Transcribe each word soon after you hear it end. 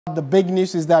The big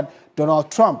news is that Donald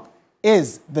Trump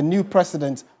is the new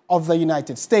president of the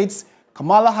United States.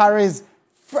 Kamala Harris,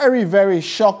 very, very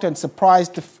shocked and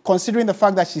surprised, considering the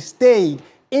fact that she stayed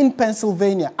in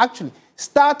Pennsylvania. Actually,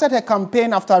 started her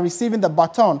campaign after receiving the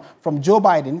baton from Joe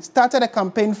Biden, started a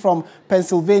campaign from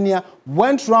Pennsylvania,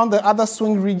 went around the other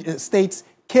swing states,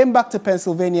 came back to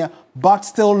Pennsylvania, but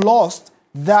still lost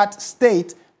that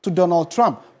state to Donald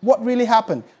Trump. What really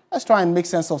happened? Let's try and make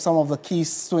sense of some of the key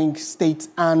swing states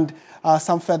and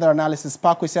some further analysis.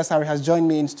 Pakwesi Asari has joined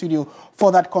me in studio for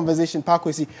that conversation.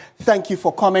 Pakwesi, thank you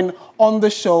for coming on the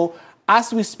show.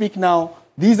 As we speak now,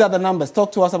 these are the numbers.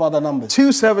 Talk to us about the numbers.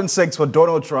 276 for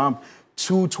Donald Trump,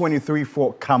 223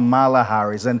 for Kamala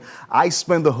Harris. And I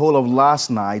spent the whole of last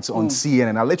night on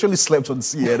CNN. I literally slept on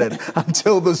CNN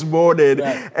until this morning.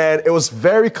 Right. And it was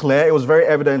very clear, it was very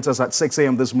evident as at 6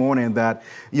 a.m. this morning that,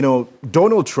 you know,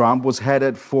 Donald Trump was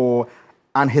headed for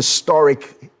an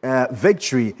historic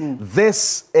victory.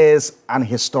 This is an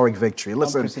historic victory.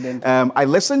 Listen, I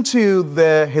listened to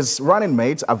his running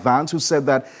mate, Avant, who said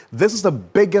that this is the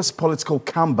biggest political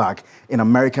comeback in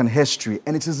American history.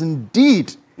 And it is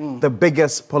indeed the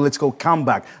biggest political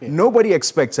comeback. Nobody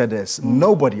expected this.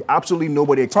 Nobody, absolutely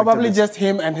nobody expected Probably this. just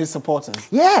him and his supporters.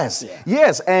 Yes,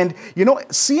 yes. And, you know,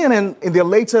 CNN, in their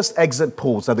latest exit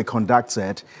polls that they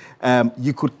conducted,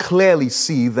 you could clearly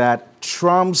see that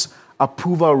Trump's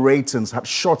approval ratings have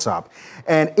shot up.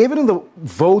 And even in the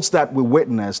votes that we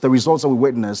witnessed, the results that we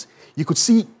witnessed, you could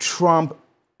see Trump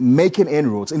making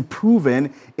inroads,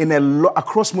 improving in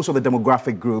across most of the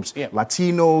demographic groups,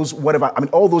 Latinos, whatever. I mean,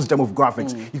 all those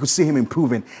demographics, you could see him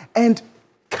improving. And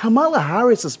Kamala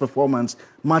Harris's performance,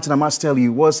 Martin, I must tell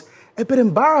you, was a bit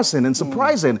embarrassing and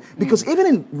surprising because even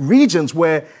in regions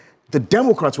where the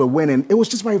Democrats were winning, it was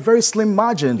just by very slim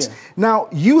margins. Now,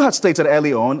 you had stated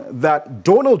early on that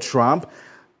Donald Trump,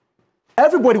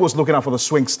 everybody was looking out for the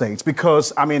swing states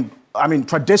because, I mean,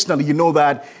 traditionally, you know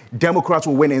that Democrats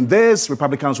will win in this,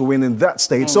 Republicans will win in that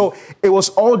state. So it was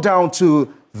all down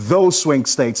to those swing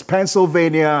states: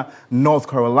 Pennsylvania, North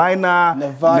Carolina,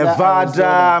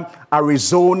 Nevada,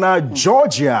 Arizona,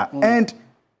 Georgia. And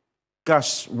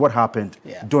gosh, what happened?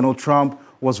 Donald Trump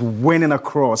was winning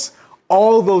across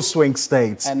all those swing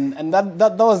states. And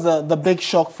that was the big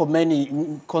shock for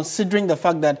many, considering the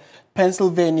fact that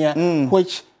Pennsylvania,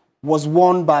 which was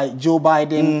won by Joe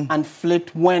Biden and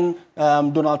flipped when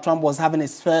Donald Trump was having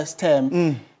his first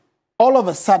term, all of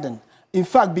a sudden, in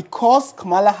fact, because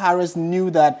Kamala Harris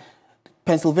knew that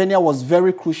Pennsylvania was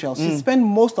very crucial, she spent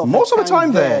most of the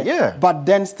time there, but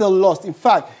then still lost. In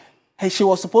fact, she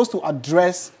was supposed to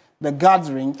address the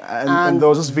gathering. And there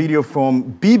was this video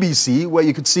from BBC where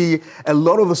you could see a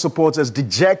lot of the supporters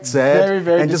dejected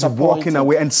and just walking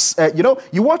away. And, you know,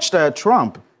 you watched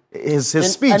Trump, his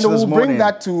speech this morning. And we'll bring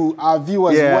that to our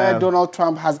viewers where Donald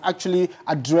Trump has actually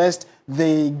addressed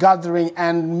the gathering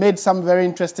and made some very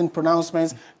interesting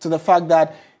pronouncements to the fact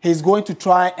that he's going to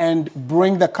try and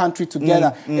bring the country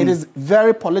together. It is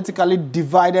very politically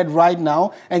divided right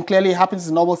now, and clearly it happens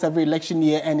in almost every election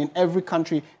year and in every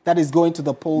country that is going to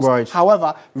the polls.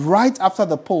 However, right after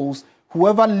the polls,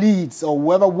 whoever leads or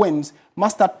whoever wins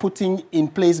must start putting in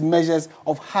place measures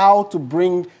of how to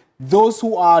bring those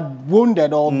who are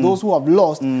wounded or those who have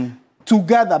lost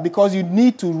together, because you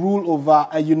need to rule over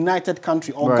a united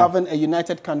country or govern a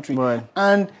united country.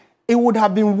 And it would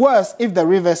have been worse if the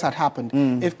reverse had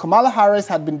happened. If Kamala Harris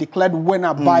had been declared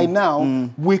winner by now,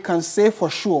 we can say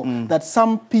for sure that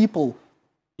some people,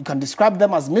 you can describe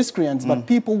them as miscreants, but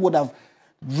people would have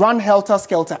run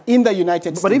helter-skelter in the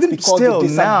United States. But even because still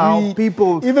now,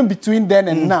 people... Even between then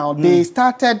and now, they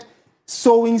started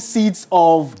sowing seeds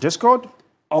of... discord?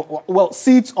 Well,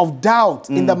 seeds of doubt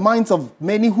in the minds of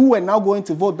many who are now going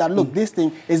to vote that, look, this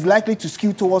thing is likely to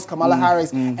skew towards Kamala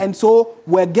Harris. And so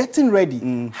we're getting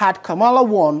ready. Had Kamala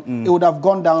won, it would have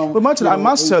gone down. But Martin, I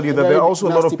must tell you that there are also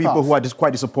a lot of people who are just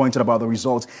quite disappointed about the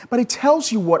results. But it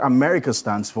tells you what America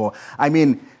stands for. I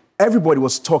mean, everybody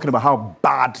was talking about how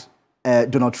bad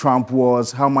Donald Trump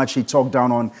was, how much he talked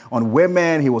down on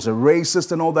women, he was a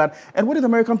racist and all that. And what did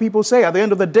American people say at the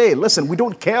end of the day? Listen, we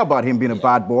don't care about him being a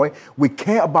bad boy. We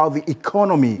care about the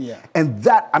economy. And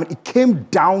that, I mean, it came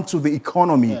down to the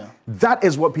economy. That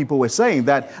is what people were saying.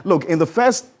 That, look, in the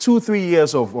first 2-3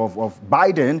 years of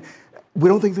Biden, we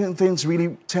don't think things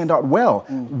really turned out well.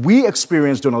 We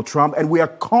experienced Donald Trump and we are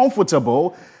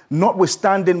comfortable,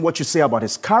 notwithstanding what you say about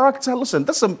his character. Listen,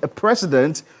 that's a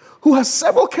president who has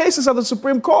several cases at the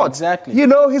Supreme Court. You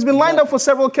know, he's been lined up for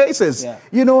several cases.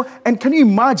 You know, and can you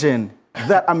imagine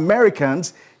that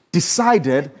Americans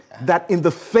decided that in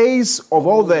the face of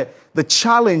all the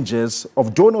challenges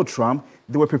of Donald Trump,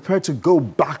 they were prepared to go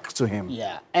back to him.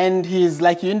 Yeah, and he's,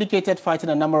 like you indicated, fighting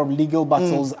a number of legal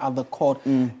battles at the court.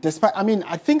 Despite, I mean,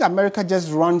 I think America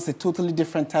just runs a totally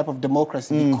different type of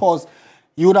democracy because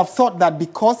you would have thought that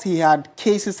because he had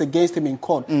cases against him in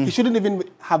court, he shouldn't even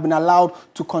have been allowed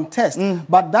to contest.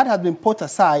 But that has been put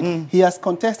aside. He has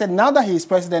contested. Now that he is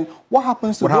president, what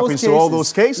happens to those cases? To all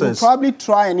those cases? We'll probably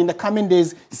try and in the coming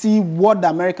days see what the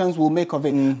Americans will make of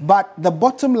it. But the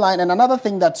bottom line, and another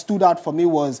thing that stood out for me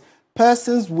was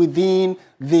persons within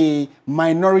the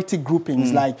minority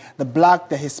groupings, like the black,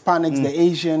 the Hispanics, the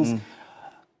Asians,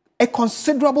 a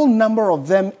considerable number of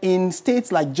them in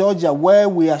states like Georgia, where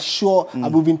we are sure,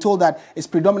 and we've been told that it's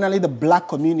predominantly the black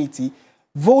community,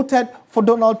 voted for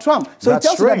Donald Trump. So it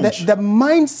tells you that the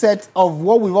mindset of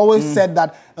what we've always said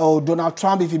that, oh, Donald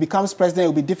Trump, if he becomes president, it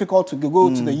will be difficult to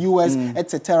go to the U.S.,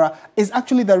 etc., is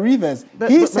actually the reverse.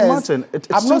 He says, Martin,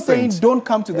 I'm not saying don't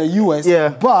come to the U.S.,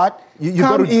 but you've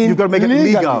got to make it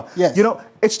legal. Yes. You know,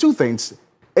 it's two things.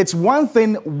 It's one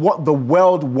thing what the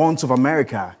world wants of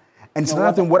America, and it's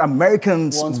another thing what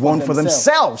Americans want for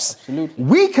themselves. Absolutely.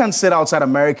 We can sit outside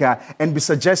America and be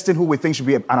suggesting who we think should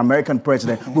be an American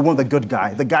president. We want the good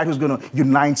guy, the guy who's going to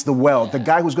unite the world, the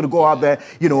guy who's going to go out there,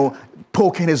 you know,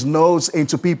 poking his nose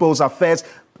into people's affairs.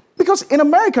 Because in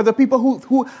America, the people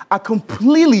who are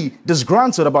completely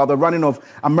disgruntled about the running of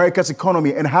America's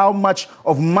economy and how much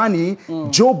of money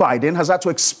Joe Biden has had to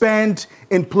expend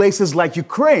in places like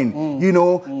Ukraine, you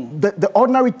know,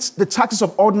 the taxes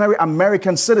of ordinary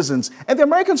American citizens. And the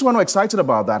Americans were not excited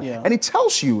about that. And it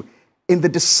tells you in the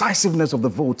decisiveness of the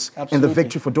votes and the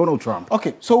victory for Donald Trump.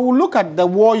 Okay, so we'll look at the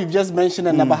war you've just mentioned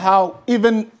and about how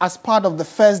even as part of the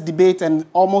first debate and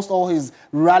almost all his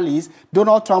rallies,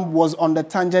 Donald Trump was on the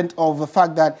tangent of the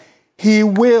fact that he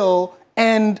will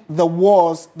end the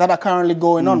wars that are currently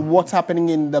going on, what's happening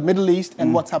in the Middle East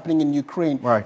and what's happening in Ukraine. Right.